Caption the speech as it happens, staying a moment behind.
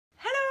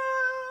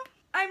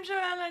I'm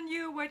Joelle and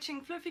you're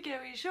watching Fluffy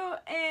Kawaii Show,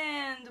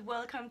 and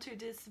welcome to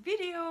this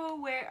video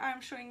where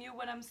I'm showing you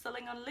what I'm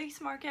selling on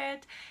Lace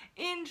Market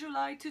in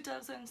July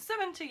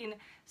 2017.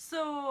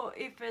 So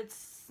if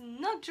it's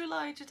not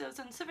July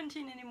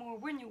 2017 anymore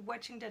when you're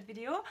watching that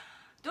video,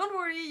 don't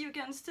worry, you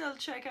can still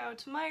check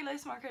out my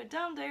Lace Market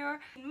down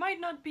there. It might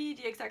not be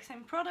the exact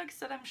same products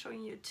that I'm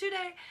showing you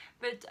today,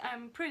 but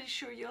I'm pretty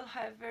sure you'll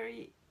have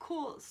very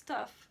cool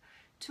stuff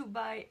to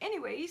buy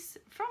anyways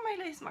from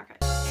my Lace Market.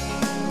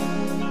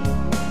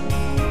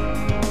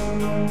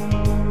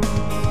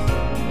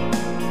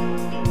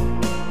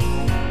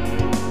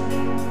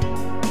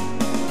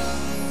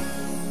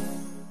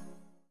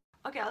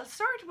 Okay, I'll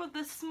start with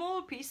the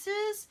small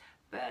pieces,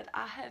 but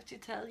I have to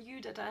tell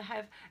you that I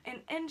have an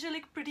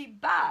Angelic pretty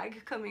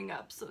bag coming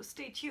up, so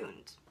stay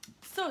tuned.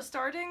 So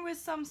starting with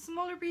some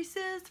smaller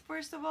pieces,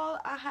 first of all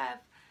I have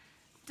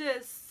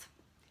this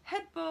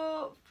head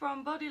bow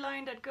from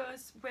Bodyline that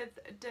goes with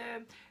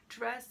the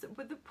dress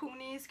with the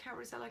ponies,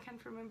 carousel, I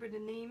can't remember the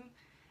name.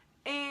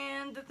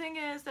 And the thing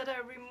is that I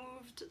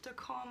removed the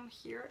comb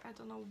here, I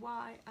don't know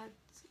why at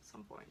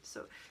some point.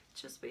 So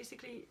just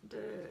basically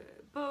the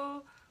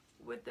bow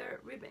with the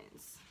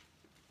ribbons.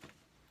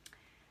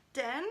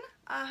 Then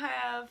I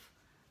have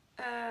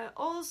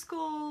old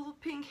school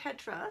pink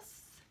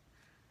headdress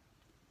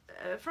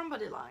from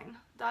Bodyline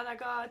that I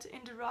got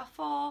in the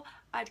raffle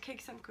at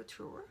Cakes and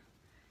Couture.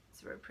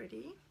 It's very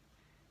pretty.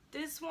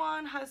 This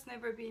one has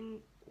never been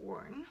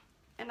worn.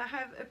 And I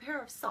have a pair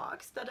of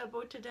socks that I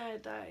bought today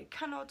that I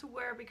cannot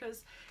wear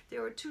because they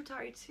are too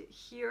tight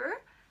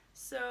here.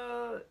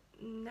 So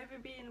never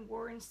been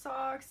worn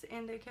socks,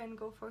 and they can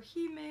go for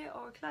Hime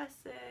or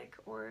classic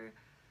or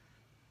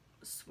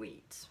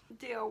sweet.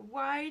 They are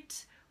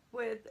white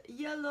with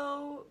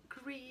yellow,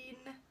 green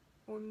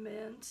or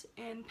mint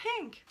and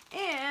pink.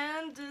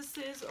 And this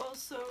is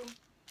also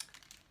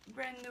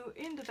brand new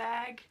in the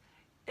bag.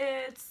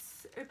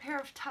 It's a pair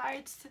of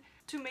tights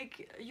to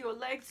make your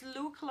legs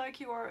look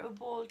like you are a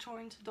ball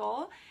joint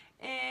doll,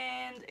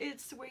 and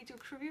it's way too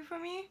creepy for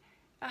me.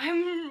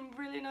 I'm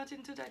really not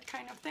into that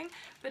kind of thing,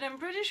 but I'm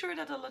pretty sure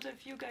that a lot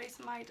of you guys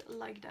might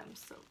like them,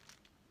 so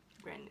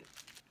brand new.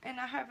 And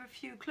I have a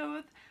few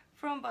clothes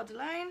from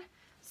Bodyline.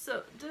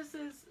 So this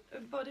is a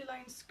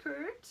Bodyline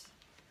skirt.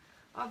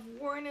 I've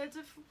worn it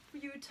a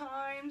few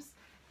times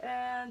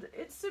and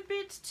it's a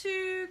bit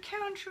too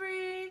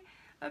country,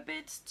 a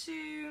bit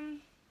too,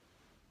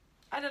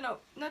 I don't know,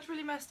 not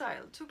really my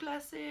style, too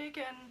classic,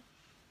 and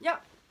yeah,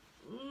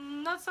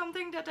 not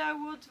something that I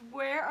would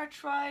wear. I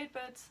tried,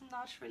 but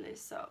not really,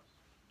 so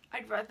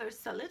I'd rather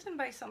sell it and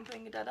buy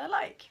something that I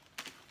like.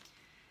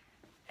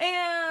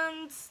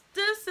 And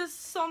this is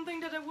something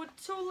that I would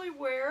totally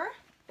wear.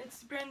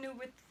 It's brand new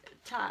with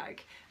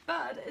tag,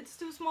 but it's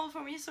too small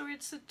for me, so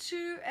it's a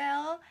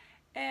 2L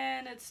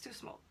and it's too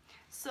small.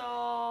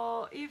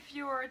 So if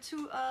you're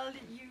 2L,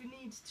 you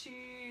need to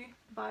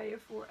buy a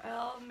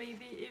 4L.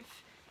 Maybe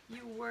if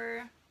you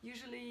were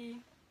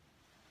usually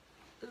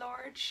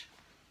large,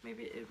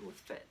 maybe it would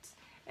fit.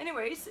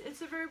 Anyways,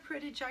 it's a very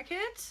pretty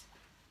jacket,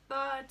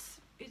 but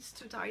it's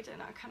too tight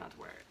and I cannot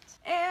wear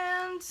it.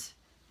 And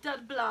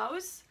that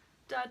blouse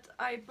that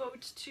I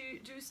bought to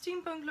do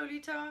Steampunk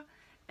Lolita,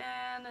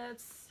 and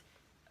it's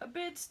a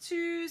bit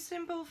too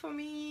simple for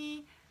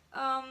me.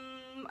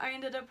 I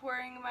ended up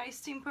wearing my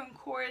steampunk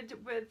cord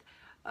with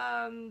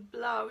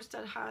blouse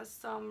that has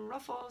some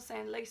ruffles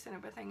and lace and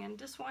everything, and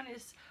this one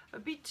is a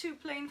bit too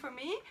plain for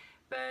me.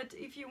 But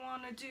if you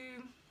want to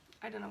do,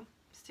 I don't know,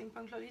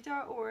 Steampunk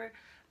Lolita or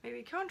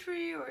maybe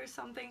country or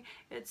something,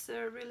 it's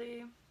a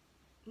really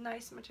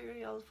nice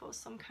material for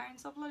some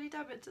kinds of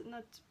Lolita, but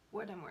not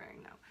what I'm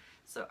wearing now.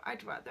 So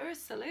I'd rather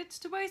sell it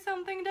to buy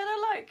something that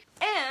I like.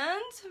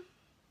 And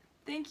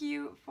thank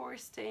you for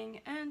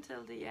staying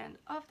until the end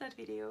of that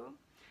video.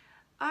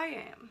 I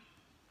am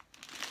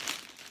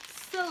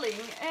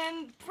selling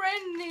and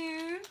brand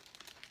new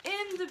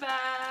in the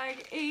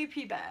bag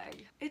AP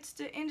bag. It's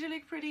the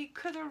Angelic Pretty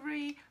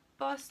Cutlery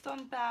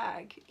Boston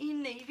bag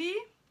in navy,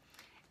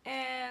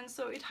 and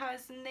so it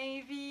has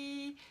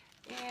navy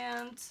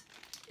and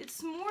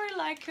it's more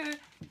like a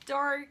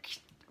dark,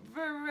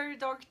 very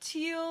dark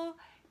teal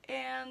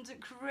and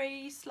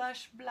gray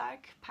 /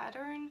 black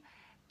pattern,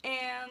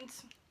 and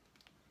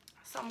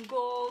some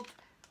gold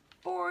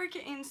fork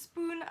and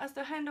spoon as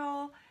the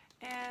handle,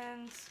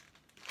 and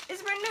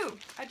it's brand new.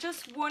 I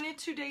just won it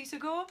 2 days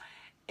ago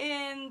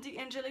in the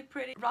Angelic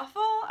Pretty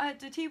raffle at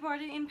the tea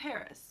party in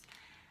Paris.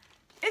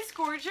 It's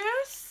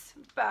gorgeous,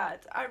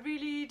 but I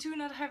really do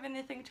not have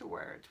anything to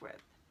wear it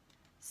with.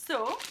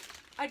 So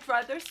I'd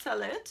rather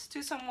sell it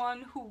to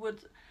someone who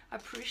would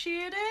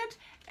appreciate it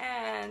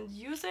and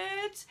use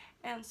it,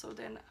 and so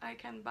then I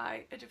can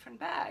buy a different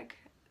bag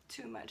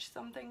to match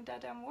something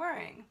that I'm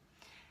wearing.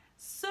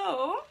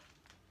 So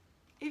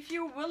if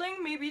you're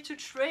willing maybe to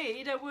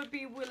trade, I would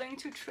be willing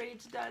to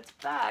trade that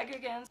bag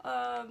against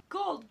a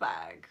gold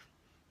bag.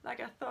 Like,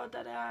 I thought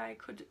that I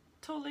could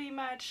totally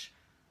match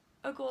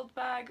a gold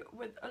bag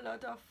with a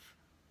lot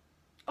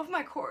of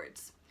my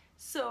cords.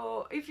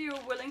 So if you're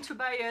willing to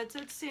buy it,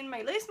 it's in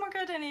my lace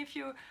market, and if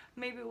you're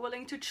maybe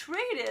willing to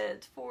trade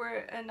it for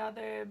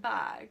another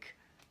bag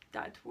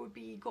that would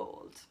be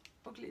gold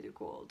or glitter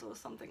gold or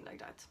something like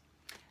that,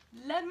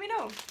 let me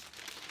know.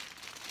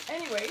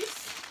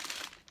 Anyways,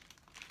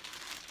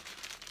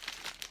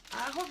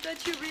 I hope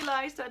that you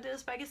realize that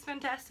this bag is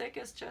fantastic.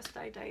 It's just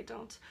that I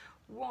don't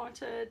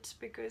want it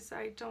because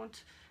I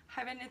don't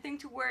have anything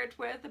to wear it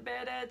with,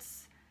 but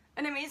it's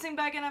an amazing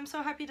bag, and I'm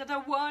so happy that I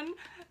won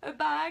a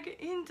bag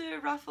in the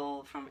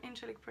raffle from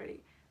Angelic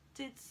Pretty.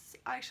 It's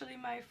actually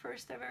my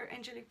first ever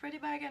Angelic Pretty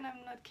bag, and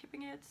I'm not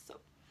keeping it, so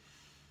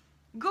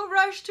go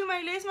rush to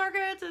my lace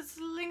market. It's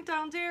linked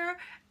down there,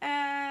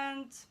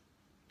 and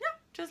yeah,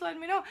 just let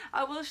me know.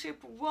 I will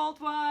ship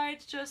worldwide.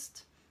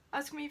 Just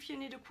ask me if you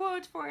need a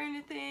quote for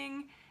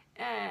anything,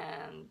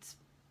 and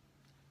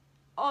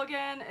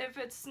again, if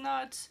it's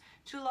not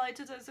July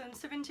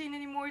 2017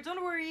 anymore,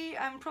 don't worry,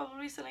 I'm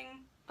probably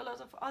selling a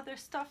lot of other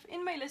stuff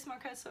in my lace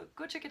market, so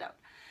go check it out.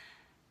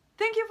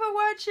 Thank you for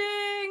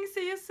watching.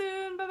 See you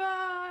soon. Bye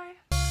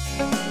bye.